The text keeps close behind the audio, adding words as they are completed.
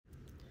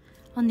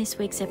On this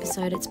week's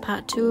episode, it's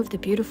part 2 of the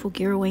beautiful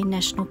Girraween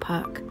National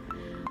Park.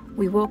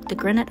 We walked the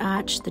Granite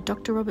Arch, the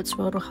Dr. Roberts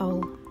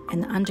Waterhole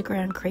and the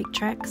Underground Creek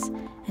tracks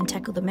and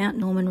tackled the Mount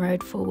Norman Road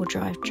 4-wheel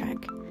drive track.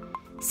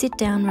 Sit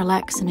down,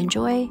 relax and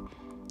enjoy.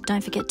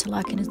 Don't forget to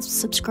like and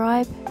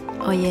subscribe.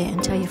 Oh yeah,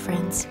 and tell your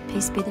friends.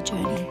 Peace be the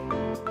journey.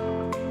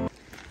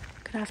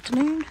 Good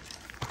afternoon.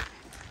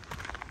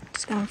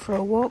 Just going for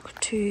a walk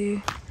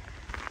to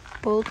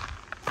Bald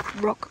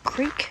Rock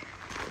Creek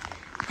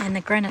and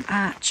the Granite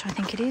Arch, I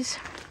think it is.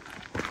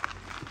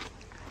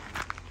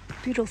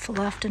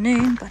 Beautiful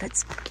afternoon, but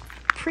it's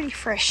pretty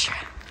fresh.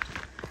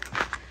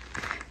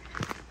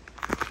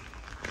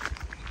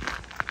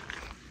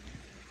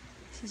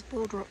 This is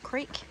Bald Rock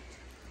Creek.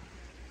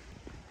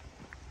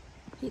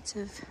 Heaps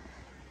of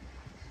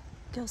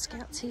Girl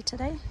Scouts here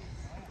today.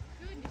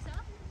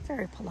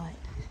 Very polite.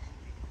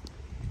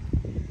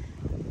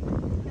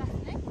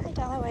 Hey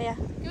Darla, how are you?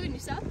 Good, and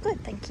yourself?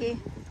 Good, thank you.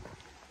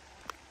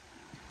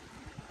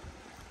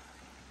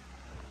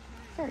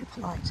 Very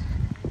polite.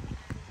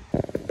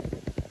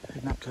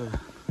 Heading up to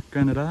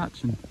Granite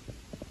Arch and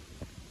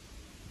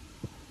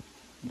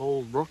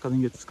Bald Rock, I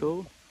think it's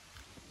called.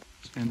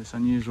 Just found this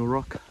unusual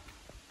rock.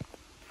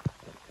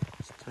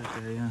 Let's take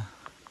a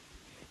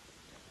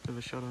bit of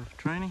a shot of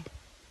training.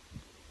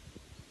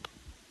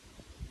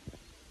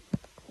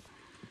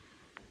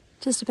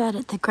 Just about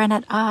at the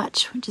Granite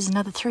Arch, which is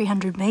another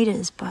 300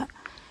 metres, but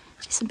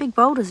there's some big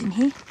boulders in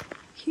here.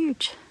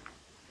 Huge.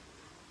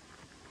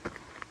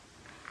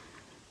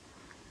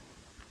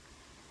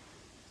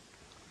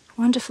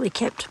 Wonderfully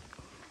kept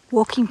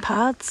walking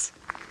paths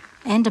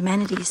and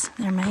amenities.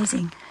 They're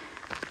amazing.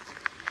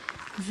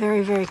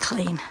 Very, very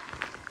clean.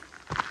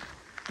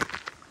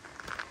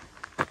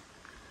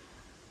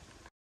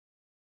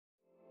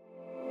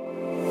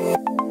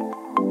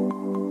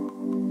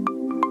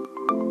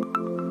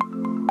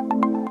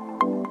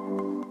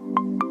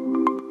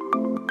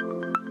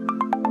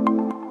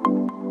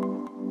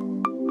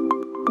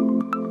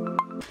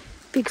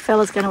 Big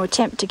fella's going to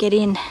attempt to get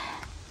in.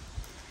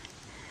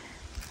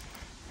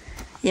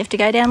 You have to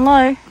go down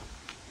low.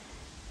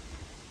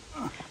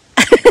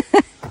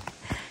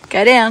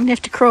 Go down, you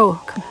have to crawl.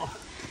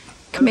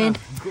 Commando.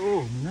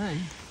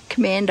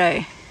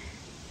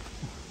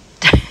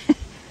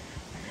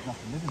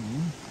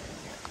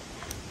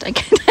 Don't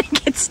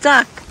get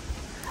stuck.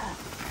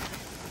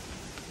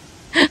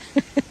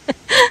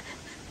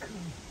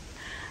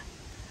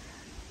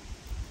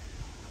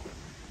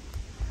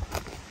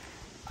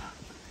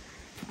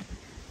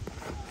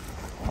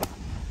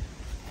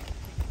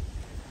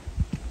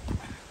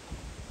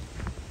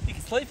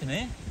 Sleep in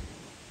there.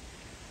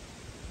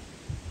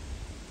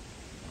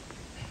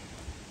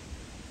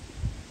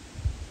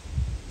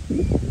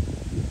 You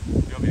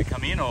want me to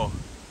come in or?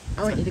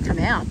 I want you to come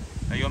out.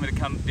 No, you want me to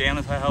come down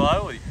and say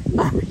hello? Or...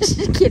 Oh, you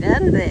should get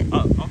out of there.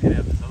 Oh, I'll get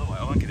out this other way.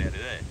 I won't get out of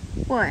there.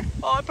 Why?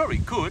 Oh, I probably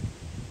could.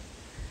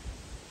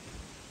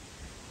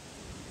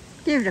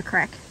 Give it a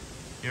crack.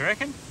 You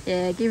reckon?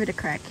 Yeah, give it a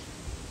crack.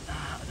 No,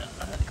 I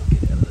think I'll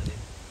get out of there.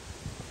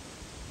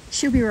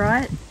 She'll be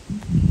right.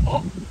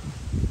 Oh.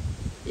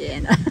 Yeah,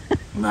 no.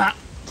 Nah.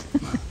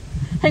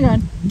 Hang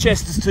on.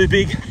 Chest is too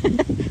big.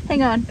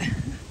 Hang on.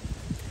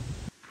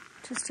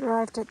 Just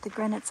arrived at the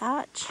Granite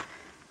Arch.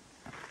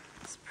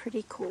 It's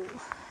pretty cool.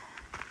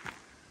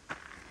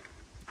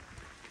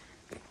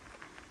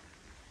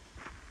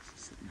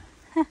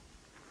 Huh.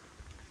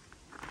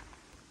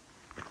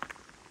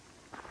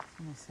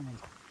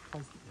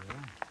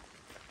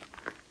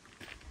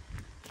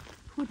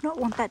 Would not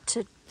want that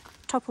to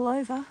topple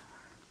over.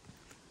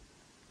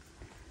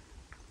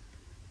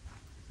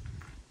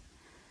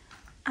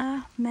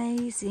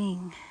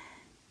 Amazing.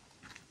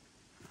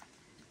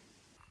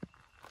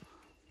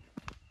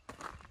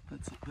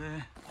 That's up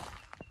there.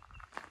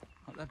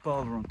 Like that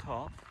boulder on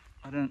top.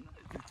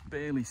 It's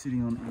barely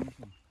sitting on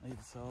anything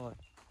either side.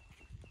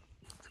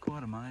 It's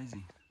quite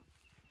amazing.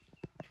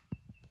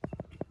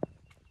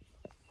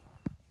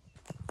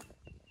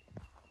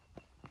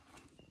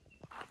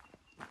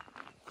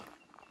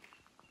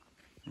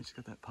 You just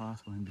got that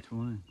pathway in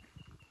between.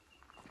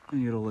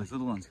 Then you got all these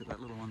little ones. You got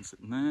that little one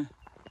sitting there.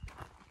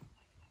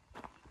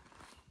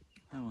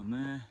 That one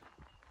there.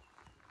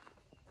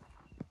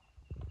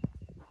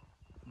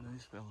 And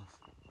these fellas.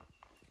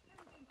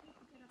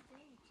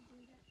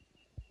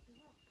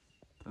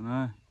 Don't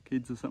know,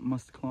 kids or something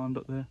must have climbed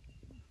up there.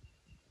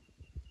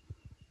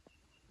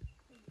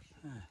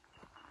 Yeah.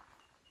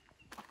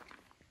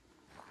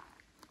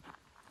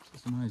 It's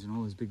just amazing,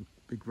 all those big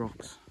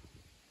rocks.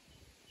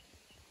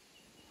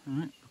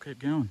 Alright, we'll keep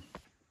going.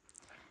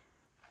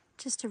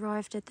 Just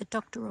arrived at the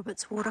Dr.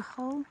 Roberts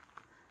Waterhole.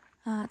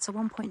 It's a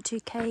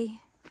 1.2k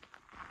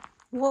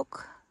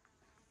walk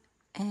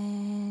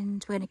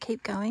and we're going to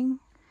keep going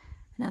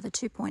another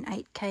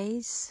 2.8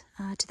 k's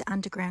to the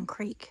Underground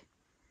Creek.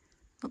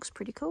 Looks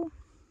pretty cool.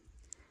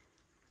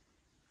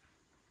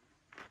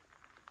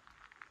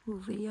 We'll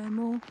video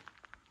more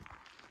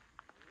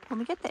when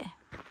we get there.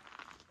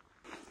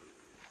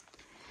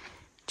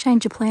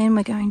 Change of plan,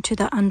 we're going to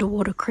the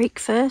underwater creek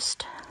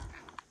first.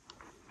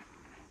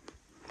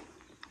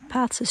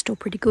 paths are still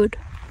pretty good.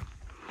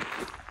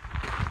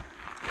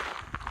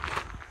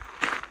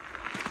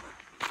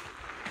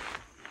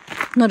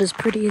 Not as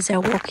pretty as our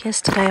walk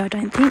yesterday, I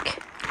don't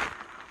think.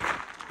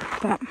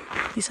 But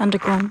this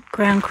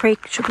underground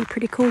creek should be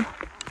pretty cool.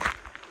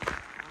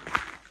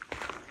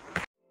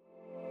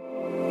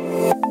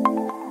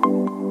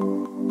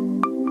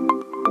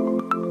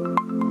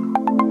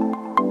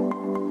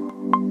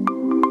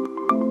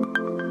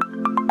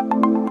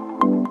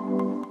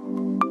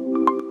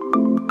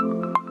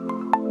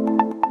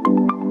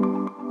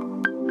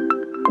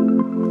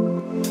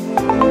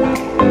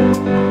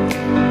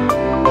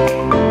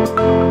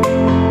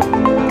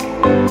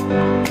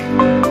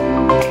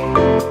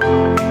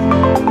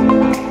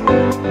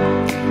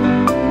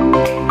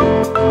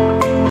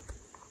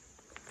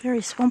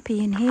 Very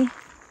swampy in here.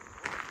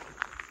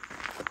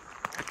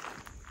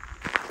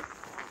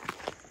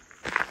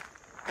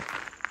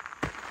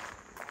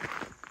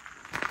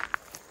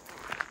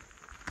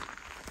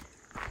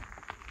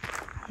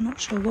 I'm not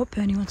sure what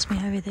Bernie wants me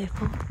over there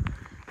for.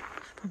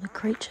 It's probably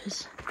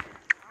creatures.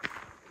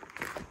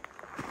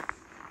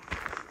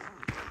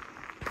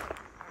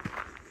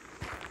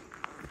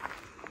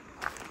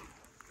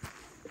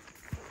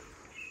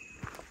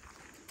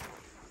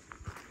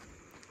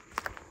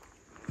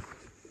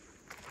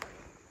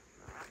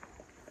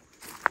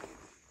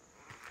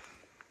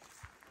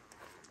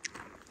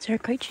 Is there a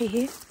creature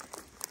here?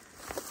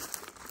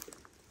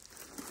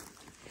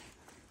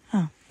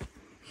 Oh.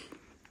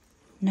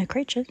 No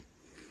creatures.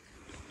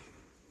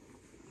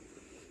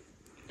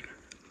 I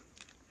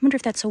wonder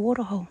if that's a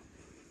waterhole.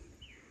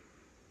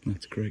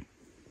 That's great.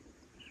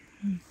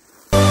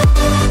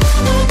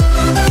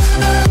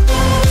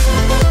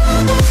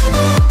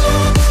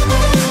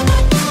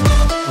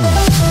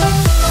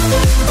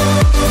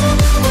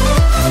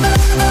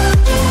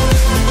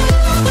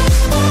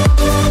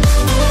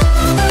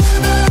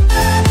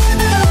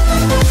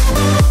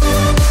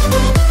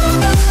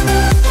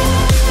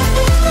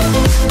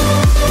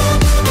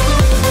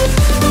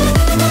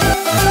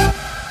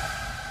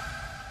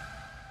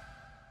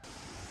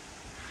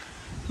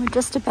 We're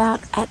just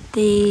about at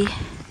the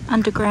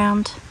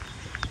underground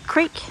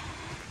creek.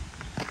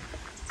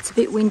 It's a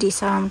bit windy,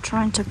 so I'm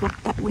trying to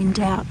block that wind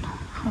out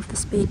of the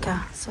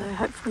speaker, so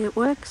hopefully it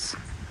works.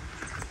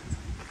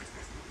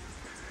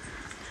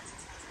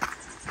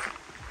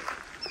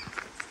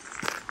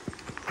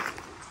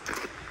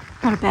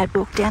 Not a bad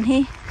walk down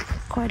here,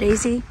 quite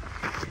easy.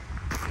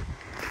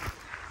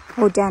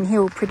 Or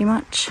downhill pretty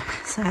much,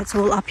 so it's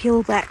all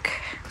uphill back,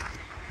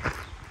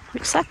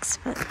 which sucks,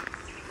 but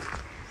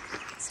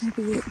so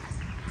be it.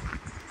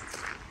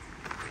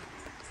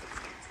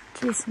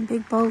 Gee, some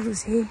big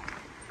boulders here.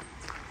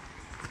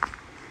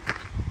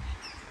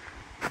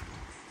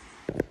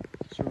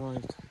 Just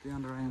arrived at the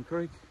underground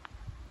creek.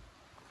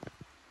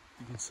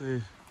 You can see,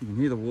 you can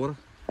hear the water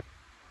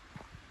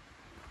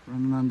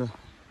running under.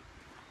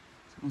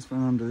 Someone's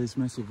run under these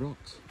massive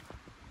rocks.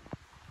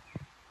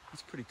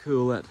 It's pretty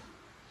cool, that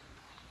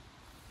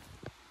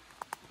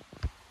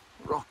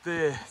rock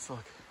there. It's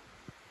like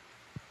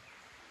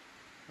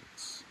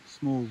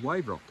small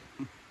wave rock.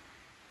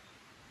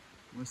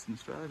 Western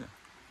Australia.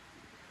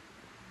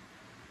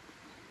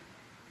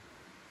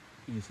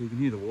 Yeah, so you can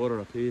hear the water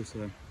up here,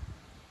 so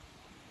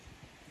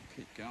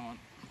keep going.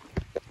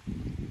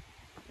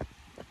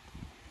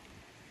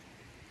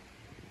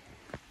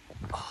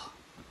 Oh.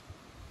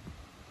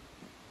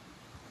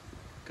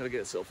 Gotta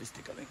get a selfie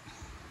stick, I think.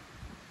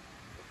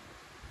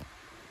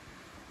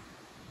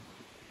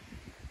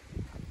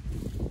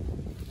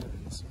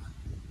 This one.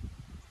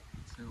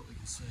 See what we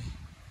can see.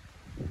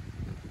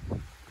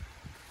 You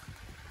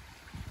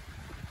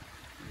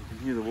can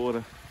hear the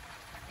water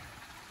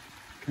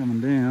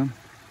coming down.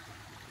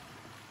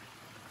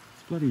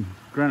 These bloody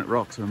granite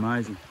rocks are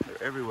amazing.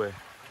 They're everywhere.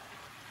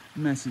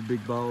 Massive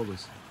big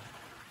boulders.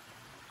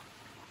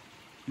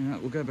 You know,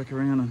 we'll go back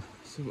around and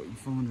see what we can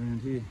find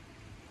around here.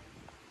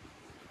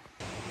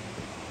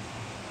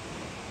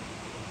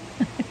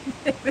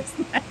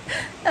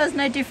 That was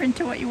no different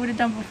to what you would have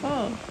done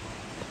before.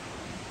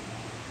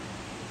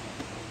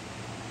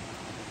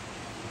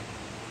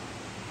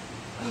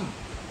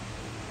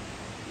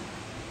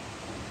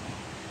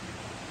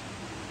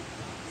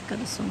 It's got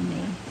a sore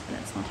knee, so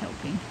that's not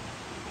helping.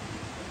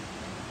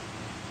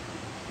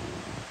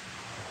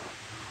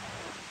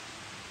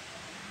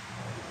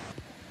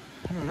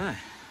 I don't know.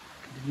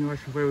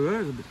 Continuation of where we were. It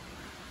was a bit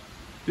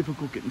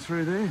difficult getting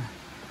through there.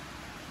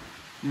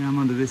 Now I'm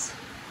under this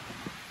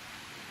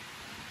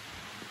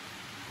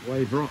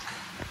wave rock.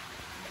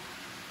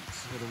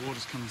 So the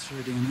water's coming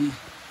through down here.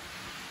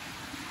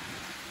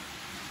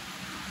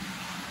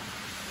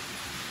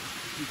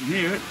 You can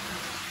hear it.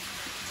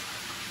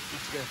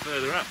 Let's go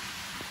further up.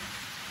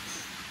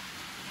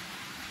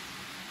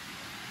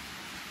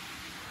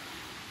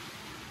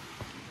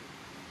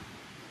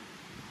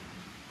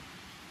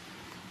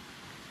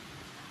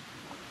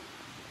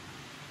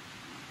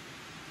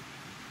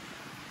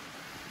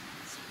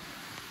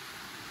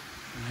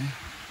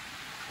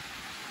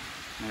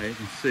 Now you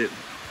can see it,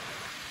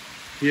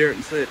 hear it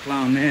and see it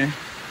flowing there.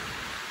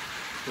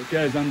 So it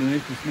goes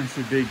underneath this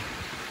massive big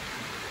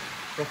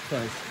rock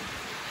face.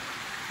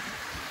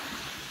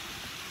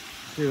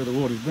 See where the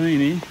water's been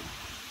here.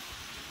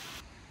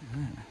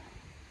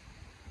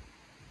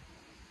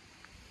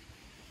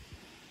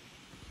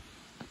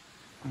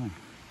 Oh.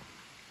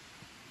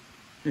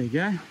 There you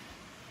go.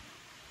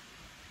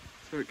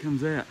 That's where it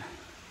comes out.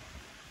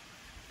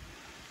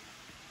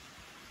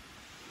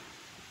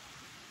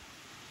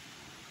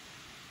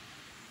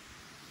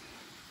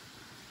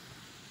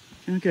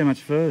 Can't go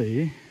much further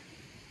here.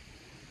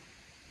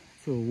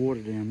 It's all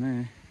water down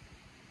there.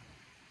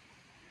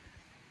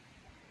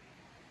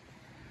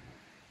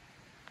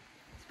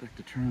 It's back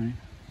to train.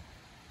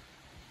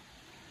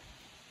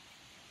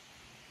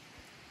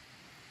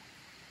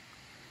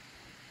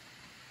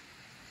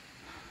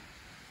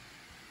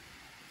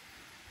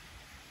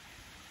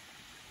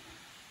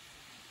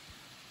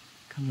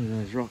 Colour of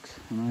those rocks,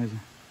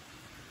 amazing.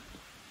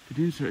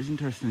 It's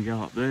interesting to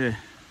go up there.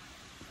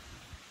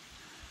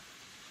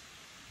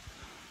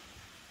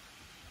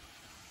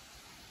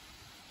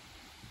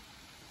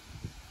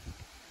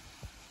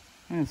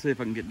 I'm going to see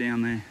if I can get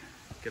down there,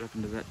 get up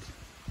into that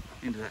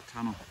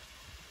tunnel.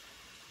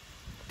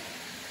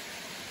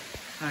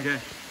 Okay,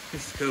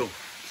 this is cool.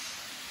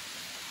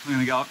 I'm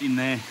going to go up in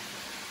there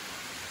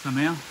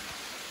somehow.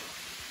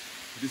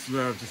 This is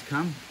where I've just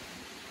come.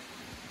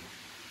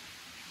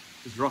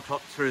 Just rock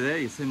hop through there.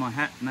 You see my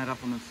hat and that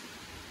up on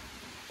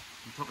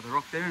top of the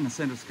rock there in the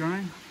centre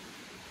screen.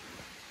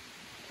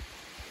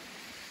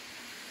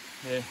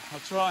 Yeah, I'll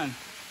try and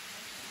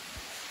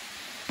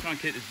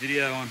keep this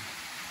video on.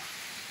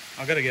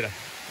 I've got to get a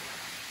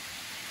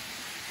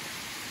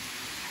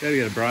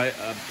GoPro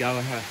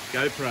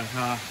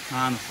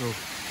harness or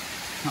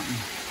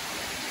something.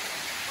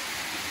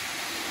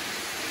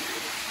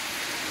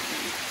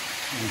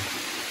 Yeah.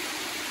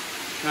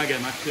 Can't go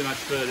too much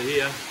further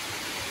here.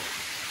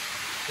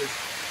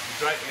 It's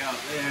great to go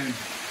up there and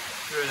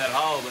through that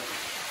hole, but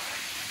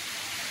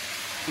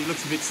it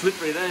looks a bit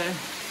slippery there.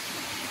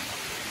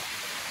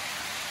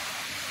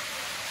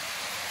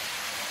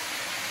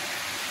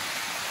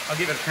 I'll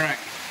give it a crack.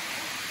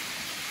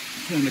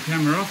 Turn the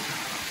camera off.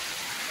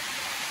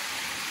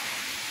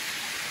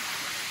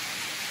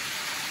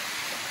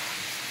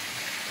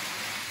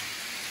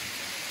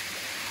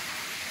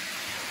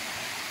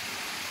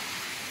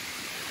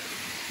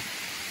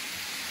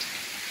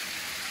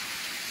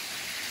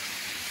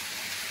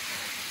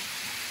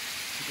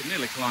 You can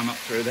nearly climb up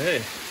through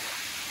there.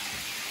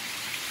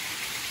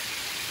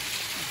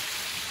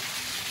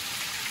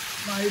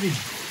 Maybe.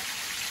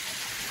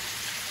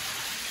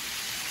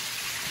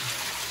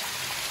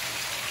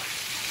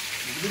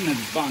 I didn't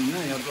have a bung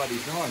there, I'd bloody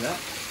try that.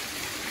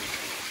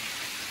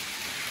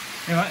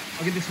 Anyway,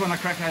 I'll give this one a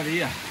crack over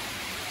here.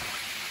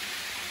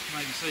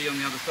 Maybe see you on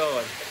the other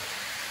side.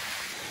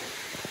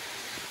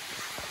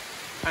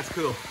 That's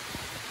cool.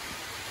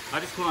 I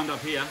just climbed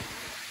up here,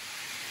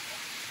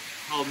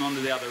 holding on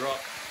to the other rock.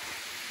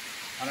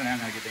 I don't know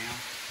how to get down.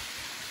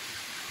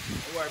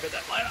 I'll worry about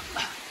that later.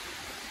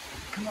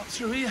 Come up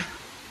through here.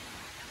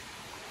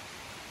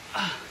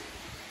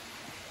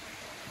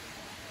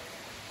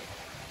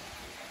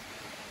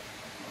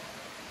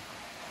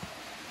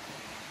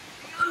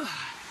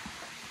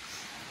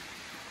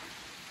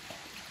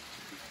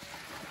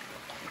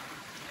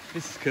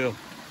 This is cool.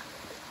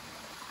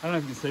 I don't know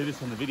if you can see this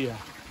on the video.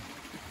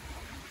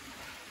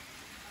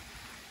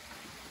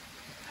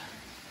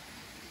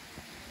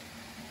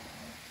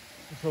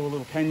 There's all the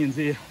little canyons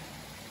here.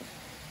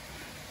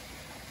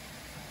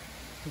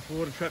 There's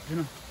water trapped in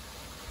them.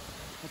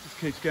 That just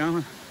keeps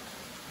going.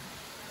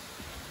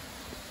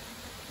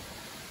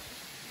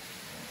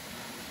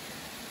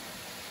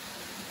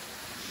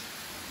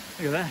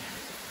 Look at that.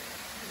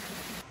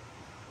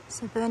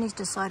 So Bernie's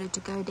decided to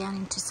go down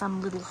into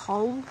some little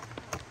hole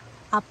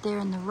up there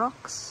in the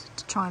rocks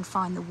to try and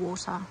find the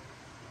water.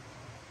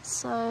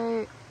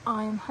 So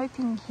I'm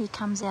hoping he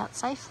comes out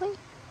safely.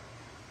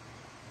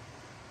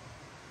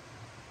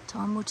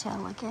 Time will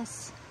tell, I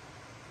guess.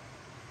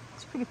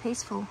 It's pretty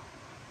peaceful.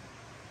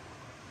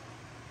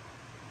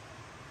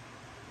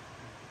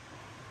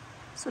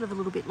 Sort of a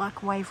little bit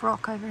like Wave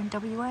Rock over in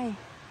WA.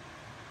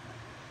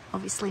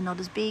 Obviously not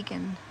as big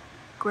and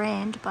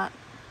grand, but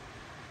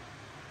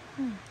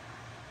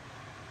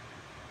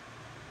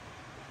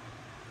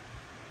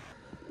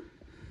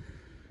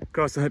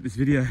Guys, I hope this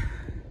video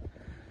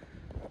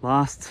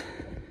lasts.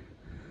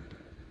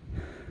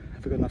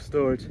 I've got enough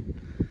storage.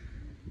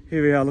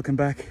 Here we are looking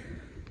back.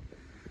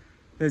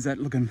 There's that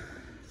looking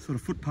sort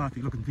of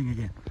footpathy looking thing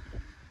again.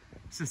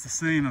 It's just a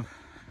seam of,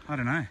 I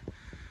don't know,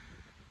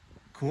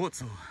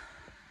 quartz or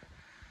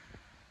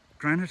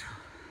granite.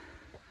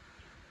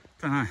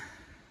 Don't know.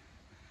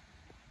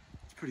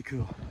 It's pretty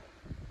cool.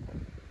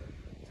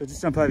 So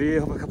just jump over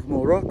here, hop a couple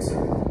more rocks.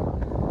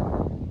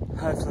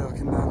 Hopefully I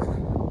can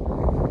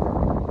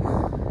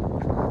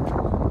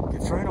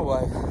get through in a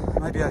wave.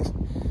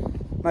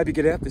 Maybe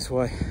get out this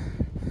way,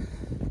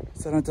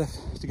 so I don't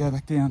have to go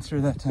back down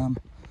through that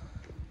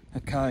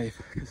that cave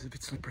because it's a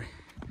bit slippery.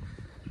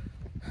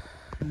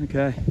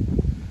 Okay,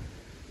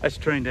 That's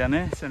the train down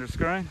there, centre of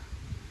screen.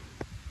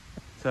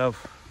 So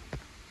I've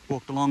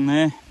walked along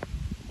there,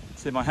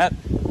 see my hat.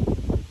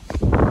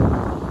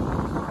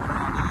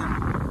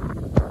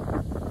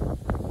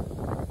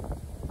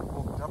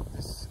 Walked up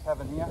this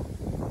cavern here, up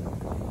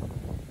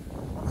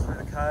through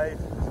the cave,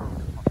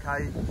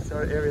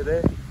 sort of area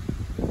there,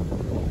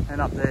 and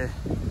up there.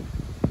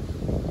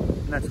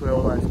 And that's where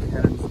all those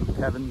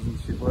caverns and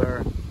shit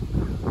were,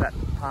 and that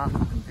path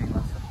and thing I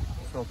was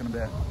talking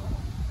about.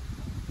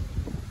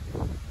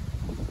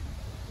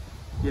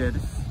 Yeah,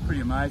 this is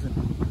pretty amazing.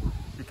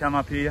 You come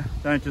up here,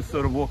 don't just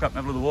sort of walk up in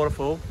the middle of the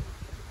waterfall.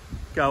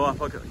 Go up,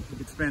 you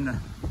could spend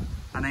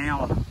an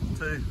hour or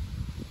two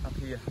up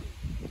here,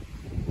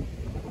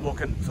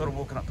 sort of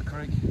walking up the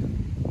creek.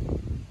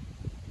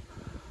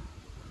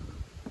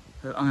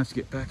 But I'm gonna have to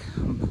get back.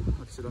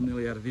 Like I said, I'm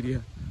nearly out of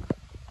video.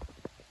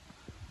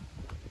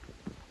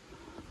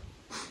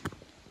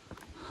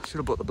 I should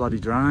have bought the bloody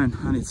drone,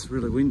 and it's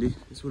really windy.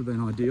 This would have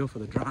been ideal for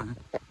the drone.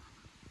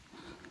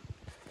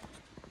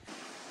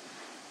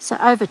 So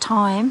over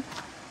time,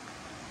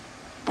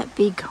 that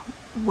big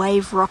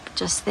wave rock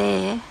just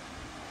there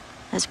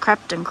has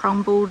cracked and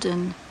crumbled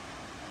and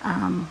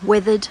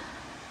weathered,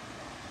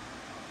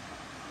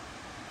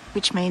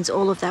 which means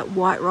all of that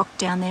white rock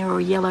down there,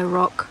 or yellow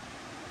rock,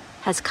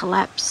 has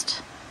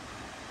collapsed.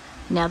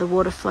 Now the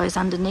water flows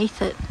underneath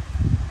it,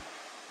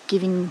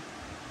 giving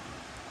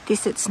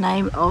this its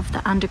name of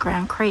the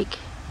underground creek.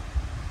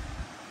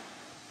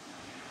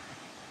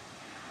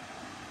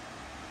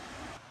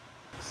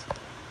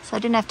 So I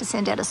didn't have to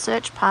send out a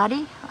search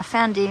party. I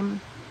found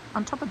him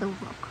on top of the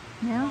rock.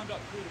 Now. I got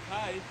through the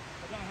cave.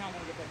 I don't know how I'm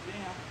going to get back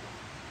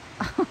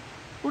down.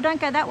 Well, don't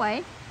go that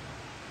way.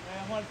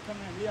 Yeah, I might have to come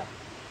around here.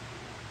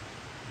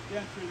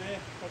 Down through there,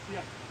 across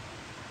here.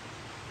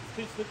 It's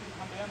too slippery to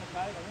come down the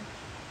cave, I think.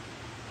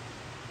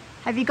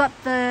 Have you got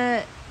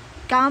the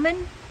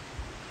Garmin?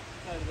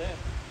 It's over there.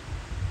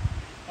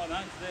 Oh no,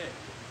 it's there.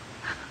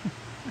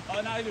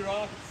 Oh no, you're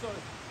right. I can sort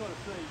of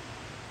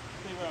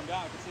see where I'm going.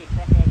 I can see a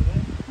truck over there.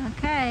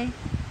 Okay,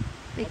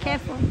 be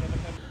careful.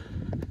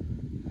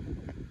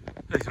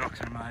 These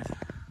rocks are amazing.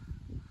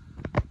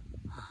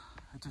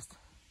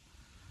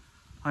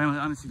 I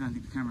honestly don't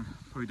think the camera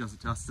probably does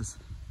it justice.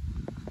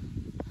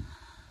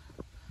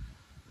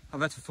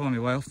 I've had to find my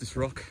way off this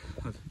rock.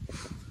 I've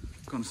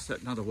gone a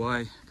step another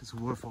way because the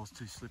waterfall's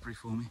too slippery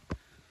for me.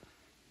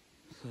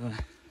 So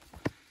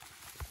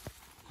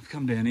I've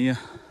come down here.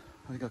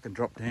 I think I can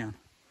drop down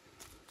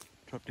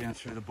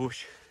through the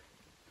bush.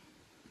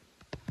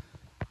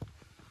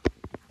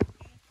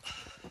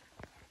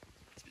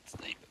 It's a bit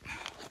steep.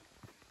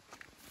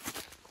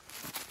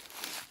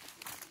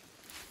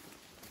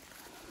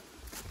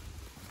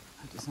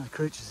 There's no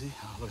creatures here.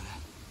 Oh, look at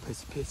that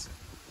piece of piss.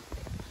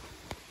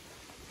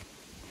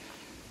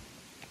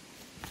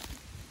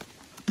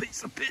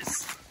 Piece of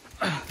piss.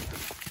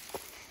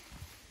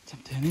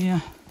 Jump down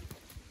here.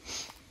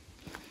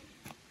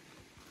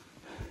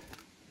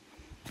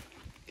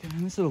 Go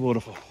in this little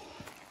waterfall.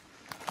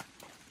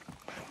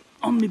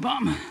 On me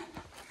bum.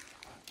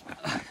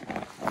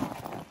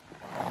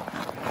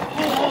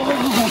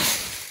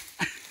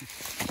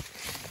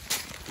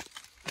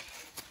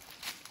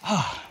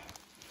 Oh.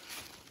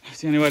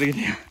 That's the only way to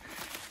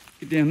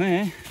get down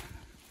there.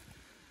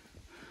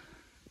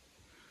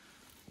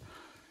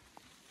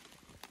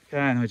 Okay,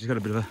 and we just got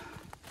a bit of a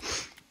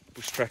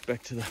bush track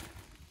back to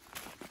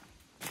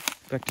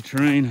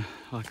Tareen.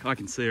 I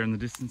can see her in the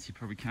distance. You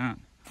probably can't.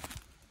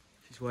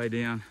 She's way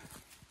down.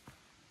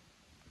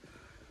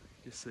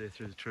 Just see her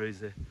through the trees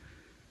there.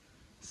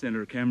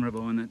 Centre of camera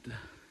behind that,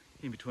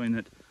 in between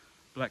that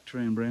black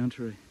tree and brown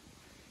tree.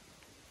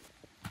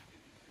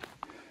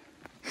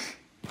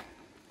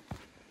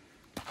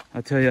 I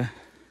tell you,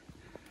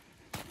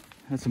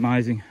 that's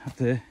amazing up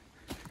there.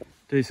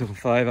 Do yourself a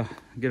favour,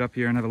 get up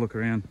here and have a look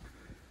around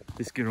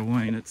this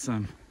Girraween. It's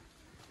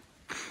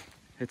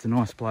a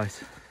nice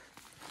place,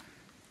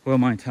 well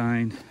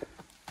maintained.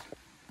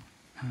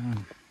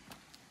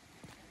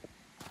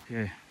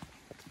 Yeah, like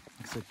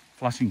I said,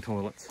 flushing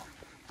toilets,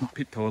 not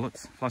pit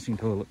toilets, flushing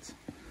toilets.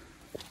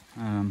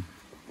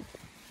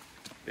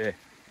 Yeah,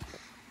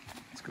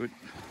 it's good.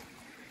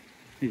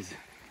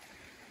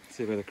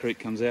 See where the creek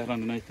comes out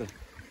underneath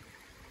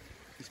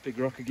this big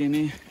rock again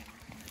here.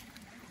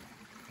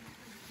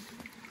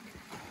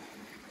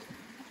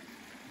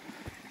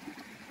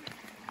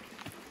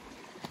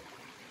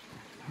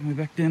 And we're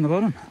back down the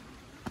bottom.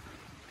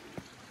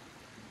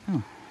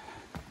 Oh,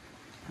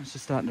 it's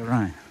just starting to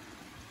rain.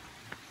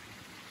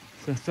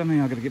 So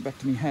somehow I've got to get back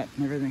to my hat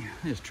and everything.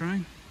 There's a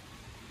train.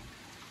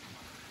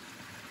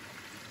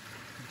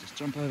 Just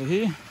jump over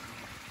here.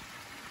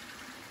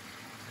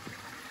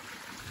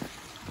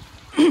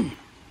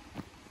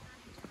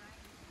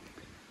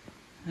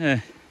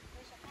 Yeah,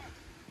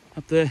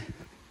 up there.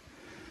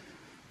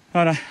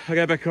 Oh no, I'll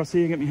go back across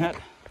here and get my hat.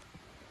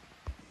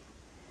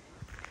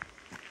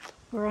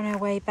 We're on our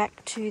way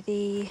back to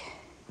the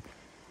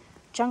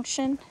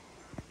junction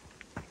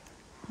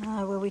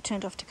where we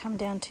turned off to come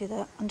down to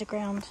the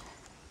underground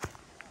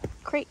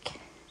creek.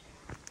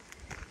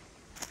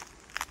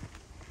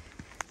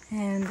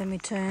 and then we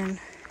turn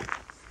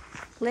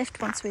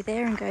left once we're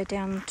there and go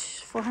down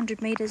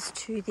 400 metres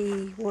to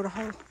the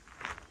waterhole.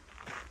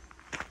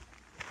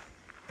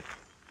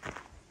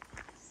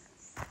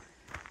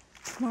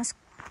 Nice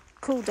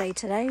cool day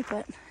today,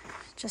 but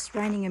just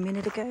raining a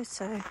minute ago,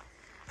 so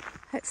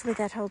hopefully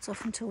that holds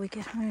off until we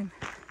get home,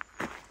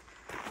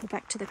 or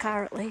back to the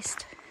car at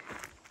least.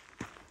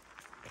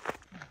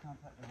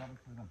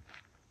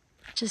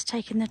 Just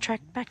taking the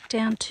track back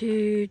down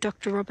to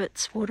Dr.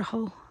 Roberts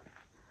Waterhole.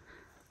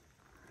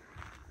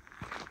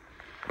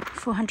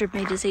 400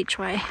 metres each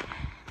way.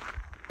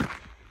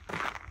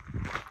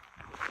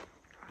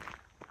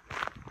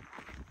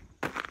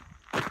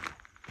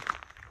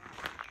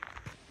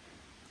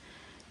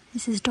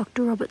 This is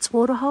Dr. Roberts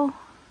Waterhole.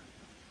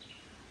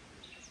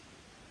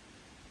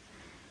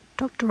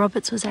 Dr.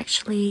 Roberts was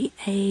actually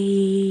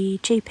a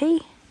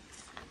GP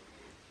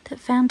that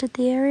founded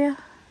the area.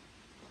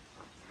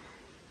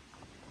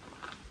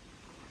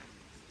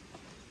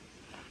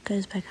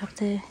 Goes back up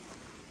there.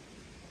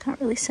 Can't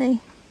really see.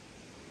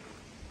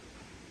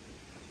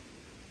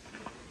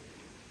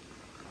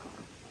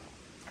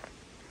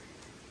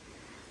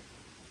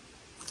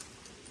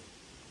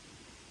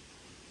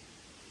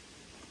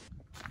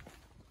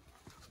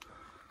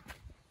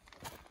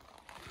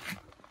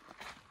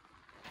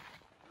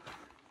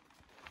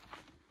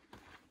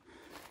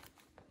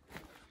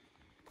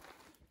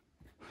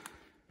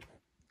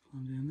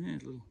 Climb down there,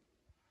 little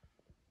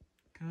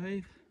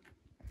cave.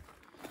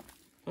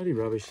 Bloody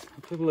rubbish.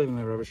 I can't believe in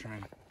that rubbish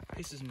rain.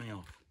 Pisses me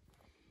off.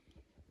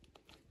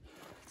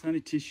 It's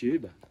only tissue,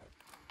 but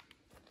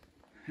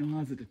how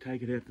hard is it to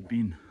take it out the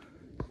bin?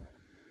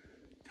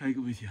 Take it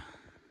with you.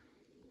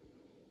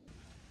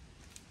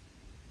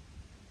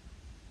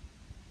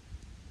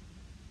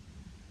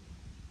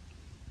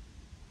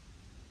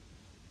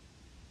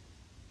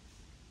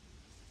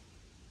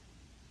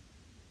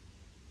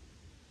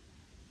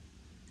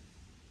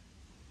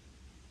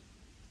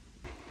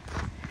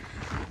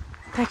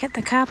 Back at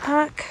the car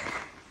park.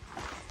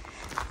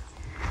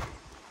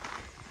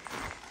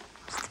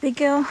 It's the big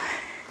girl.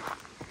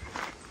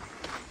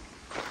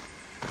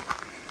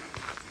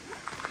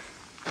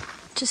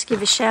 Just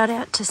give a shout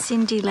out to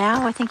Cindy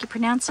Lau, I think you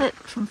pronounce it,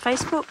 from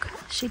Facebook.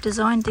 She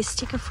designed this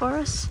sticker for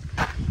us.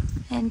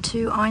 And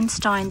to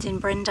Einstein's in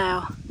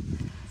Brendale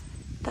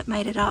that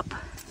made it up.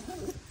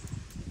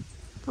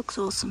 Looks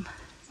awesome.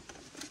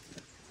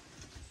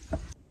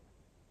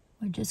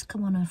 We've just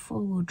come on a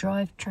four-wheel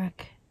drive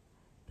track.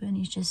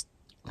 Bernie's just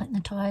letting the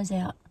tyres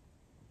out.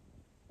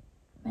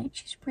 Mate,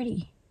 she's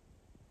pretty.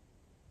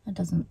 That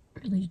doesn't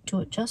really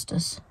do it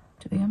justice,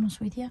 to be honest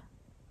with you.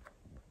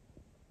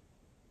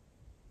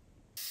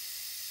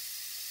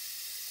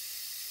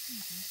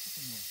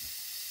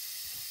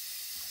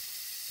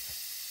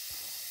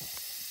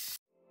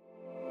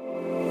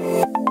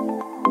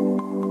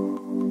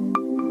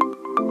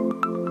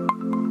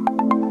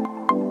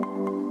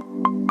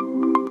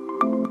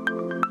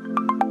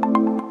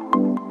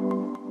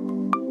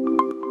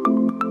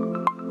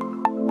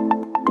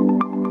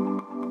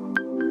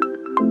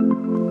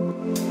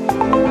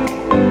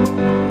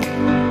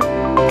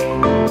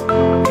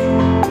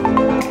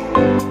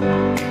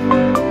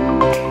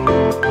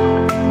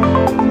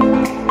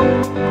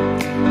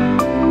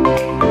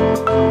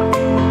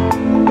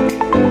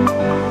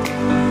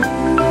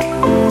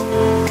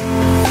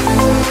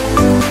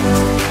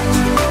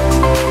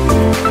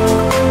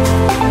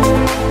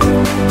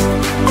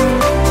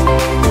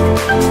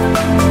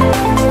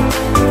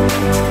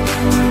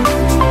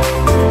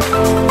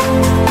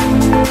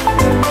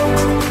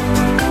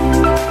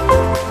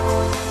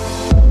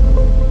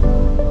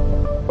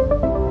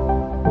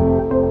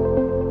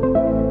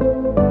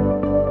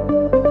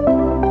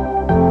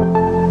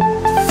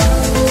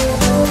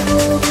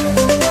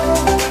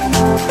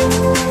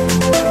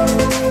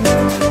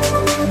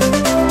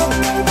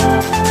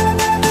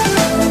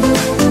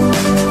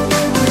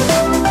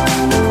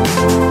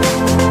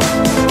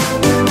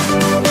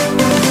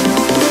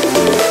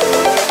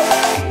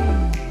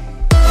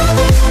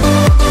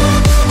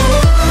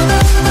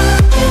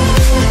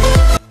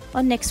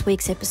 On next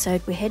week's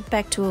episode, we head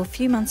back to a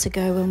few months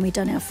ago when we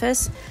done our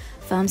first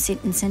farm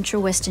sit in central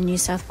western New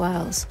South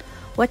Wales.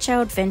 Watch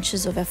our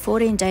adventures of our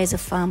 14 days of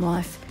farm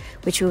life,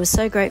 which we were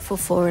so grateful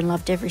for and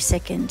loved every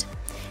second.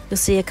 You'll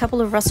see a couple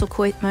of Russell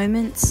Coit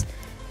moments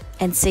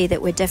and see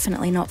that we're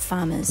definitely not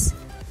farmers.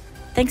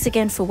 Thanks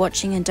again for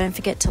watching, and don't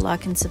forget to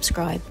like and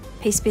subscribe.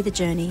 Peace be the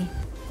journey.